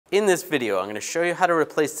In this video, I'm going to show you how to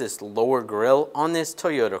replace this lower grille on this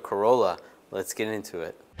Toyota Corolla. Let's get into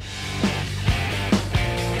it.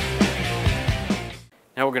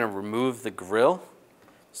 Now we're going to remove the grille.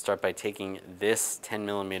 Start by taking this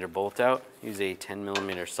 10mm bolt out. Use a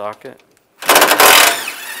 10mm socket.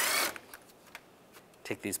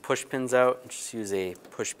 Take these push pins out. Just use a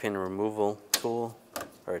push pin removal tool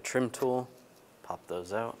or a trim tool. Pop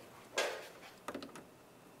those out.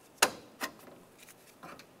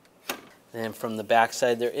 Then from the back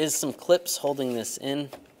side, there is some clips holding this in.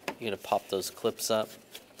 You're going to pop those clips up.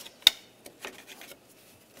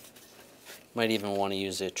 Might even want to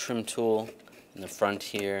use a trim tool in the front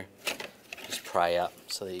here. Just pry up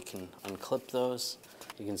so that you can unclip those.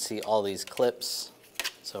 You can see all these clips.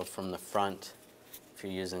 So from the front, if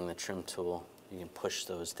you're using the trim tool, you can push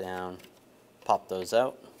those down, pop those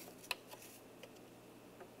out.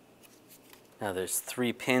 Now there's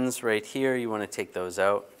 3 pins right here. You want to take those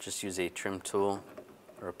out. Just use a trim tool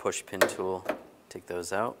or a push pin tool. Take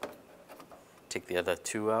those out. Take the other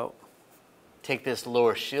 2 out. Take this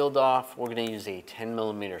lower shield off. We're going to use a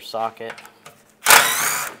 10mm socket.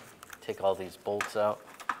 Take all these bolts out.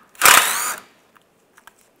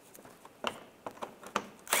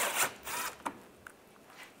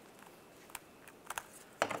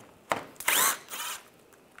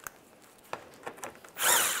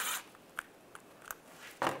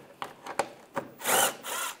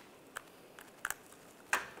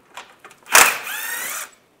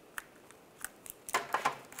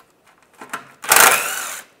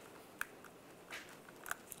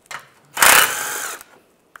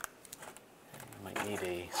 Need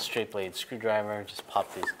a straight blade screwdriver. Just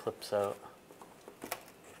pop these clips out.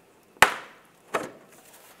 And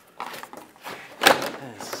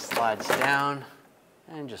it slides down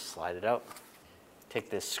and just slide it out. Take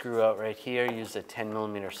this screw out right here. Use a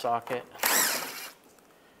 10mm socket.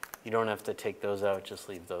 You don't have to take those out, just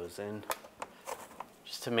leave those in.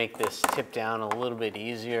 Just to make this tip down a little bit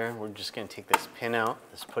easier, we're just going to take this pin out,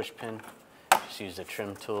 this push pin. Just use a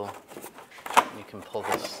trim tool. You can pull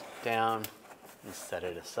this down and set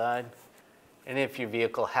it aside. And if your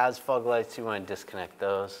vehicle has fog lights, you want to disconnect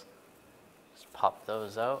those. Just pop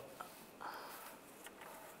those out.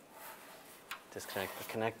 Disconnect the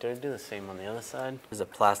connector. Do the same on the other side. There's a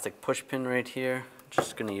plastic push pin right here.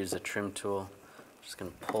 Just going to use a trim tool. Just going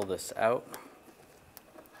to pull this out.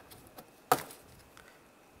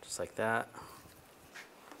 Just like that.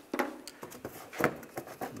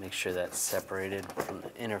 Make sure that's separated from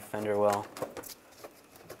the inner fender well.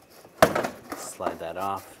 Slide that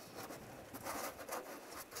off.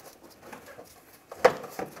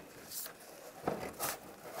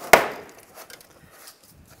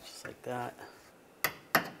 Just like that.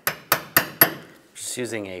 Just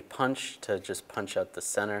using a punch to just punch out the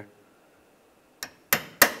center.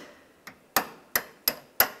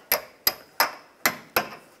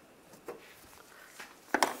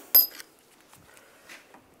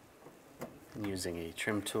 And using a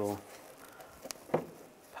trim tool,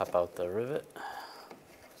 pop out the rivet.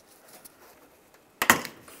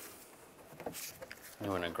 You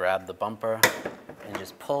want to grab the bumper and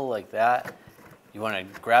just pull like that. You want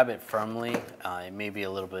to grab it firmly. It may be a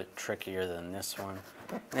little bit trickier than this one.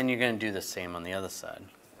 Then you're going to do the same on the other side.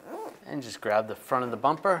 And just grab the front of the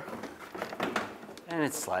bumper and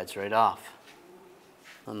it slides right off.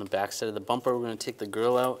 On the back side of the bumper, we're going to take the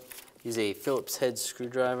grille out. Use a Phillips head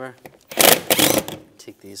screwdriver.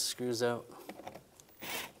 Take these screws out.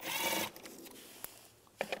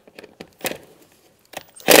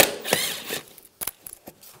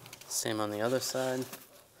 Same on the other side.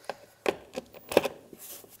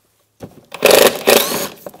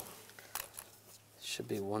 Should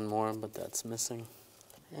be one more, but that's missing.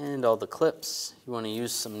 And all the clips. You want to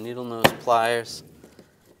use some needle nose pliers.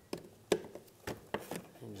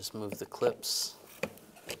 And just move the clips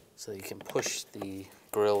so you can push the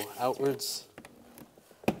grille outwards.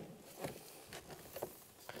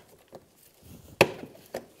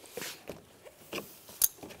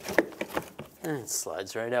 And it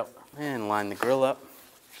slides right out. And line the grille up.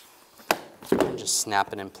 And just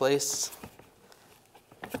snap it in place.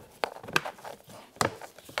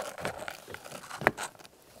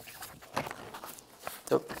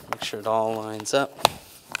 Oh, make sure it all lines up.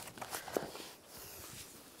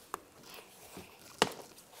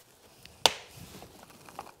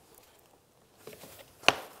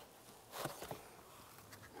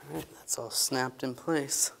 All right, that's all snapped in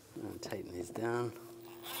place. I'm going to tighten these down.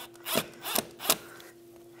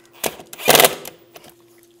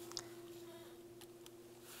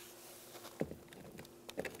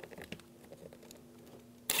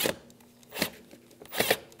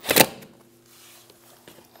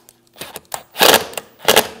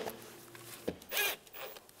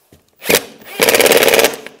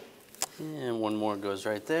 more goes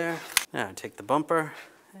right there. Now take the bumper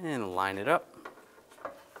and line it up.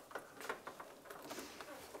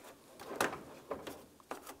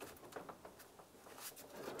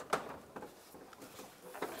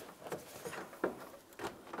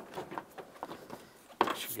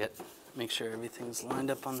 Make sure everything's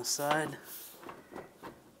lined up on the side.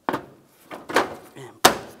 And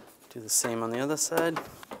do the same on the other side.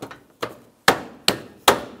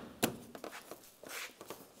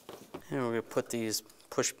 And we're going to put these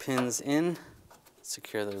push pins in,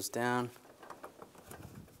 secure those down.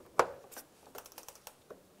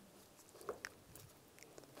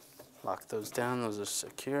 Lock those down, those are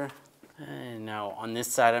secure. And now on this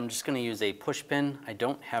side, I'm just going to use a push pin. I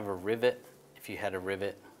don't have a rivet. If you had a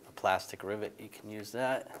rivet, plastic rivet, you can use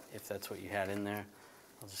that if that's what you had in there.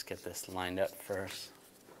 I'll just get this lined up first.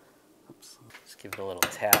 Oops. Just give it a little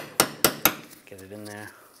tap, get it in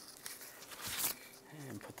there,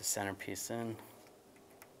 and put the centerpiece in.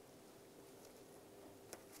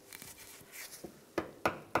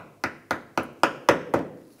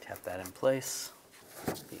 Tap that in place.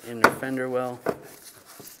 The inner fender well,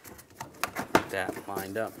 get that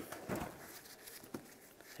lined up,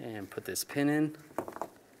 and put this pin in.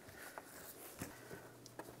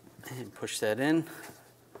 And push that in.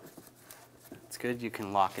 It's good. You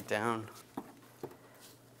can lock it down.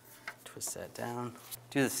 Twist that down.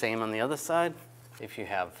 Do the same on the other side. If you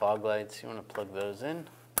have fog lights, you want to plug those in.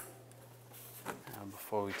 Now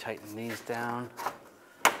before we tighten these down,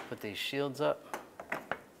 put these shields up.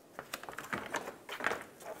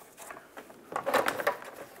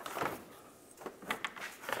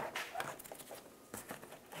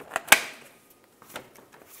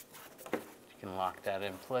 Lock that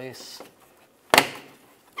in place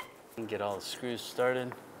and get all the screws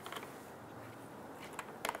started.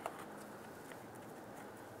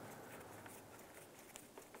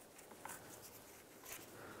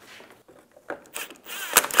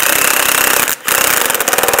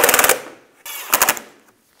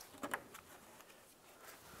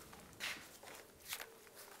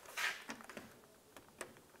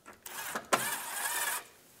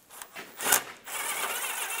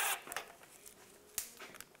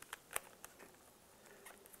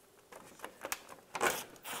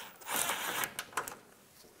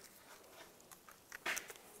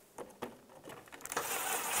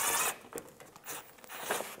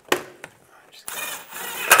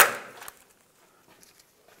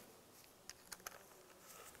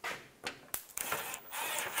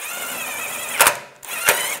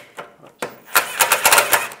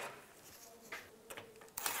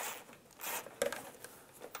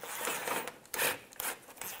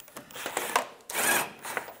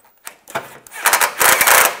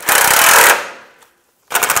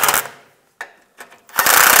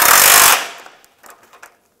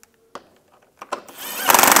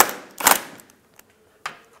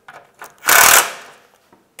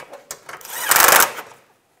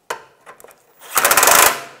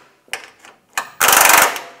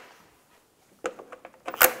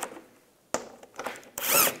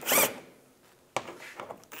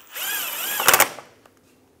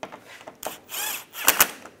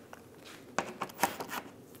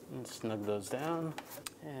 Snug those down,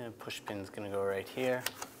 and push pin's gonna go right here.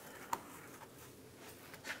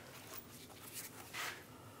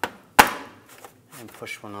 And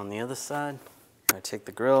push one on the other side. I take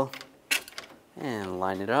the grill and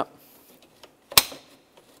line it up.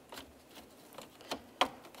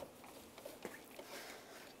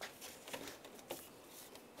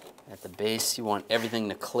 At the base, you want everything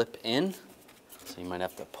to clip in, so you might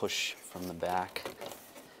have to push from the back.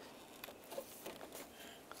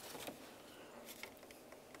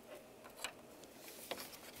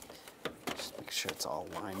 Make sure it's all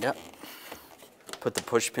lined up. Put the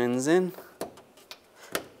push pins in,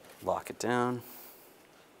 lock it down.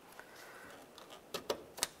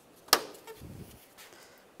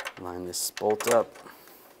 Line this bolt up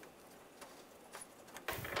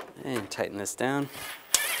and tighten this down.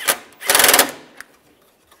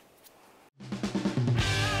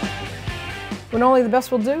 When only the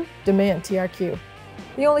best will do, demand TRQ.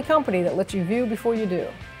 The only company that lets you view before you do.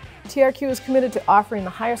 TRQ is committed to offering the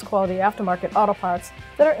highest quality aftermarket auto parts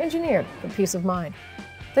that are engineered for peace of mind.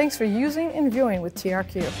 Thanks for using and viewing with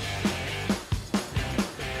TRQ.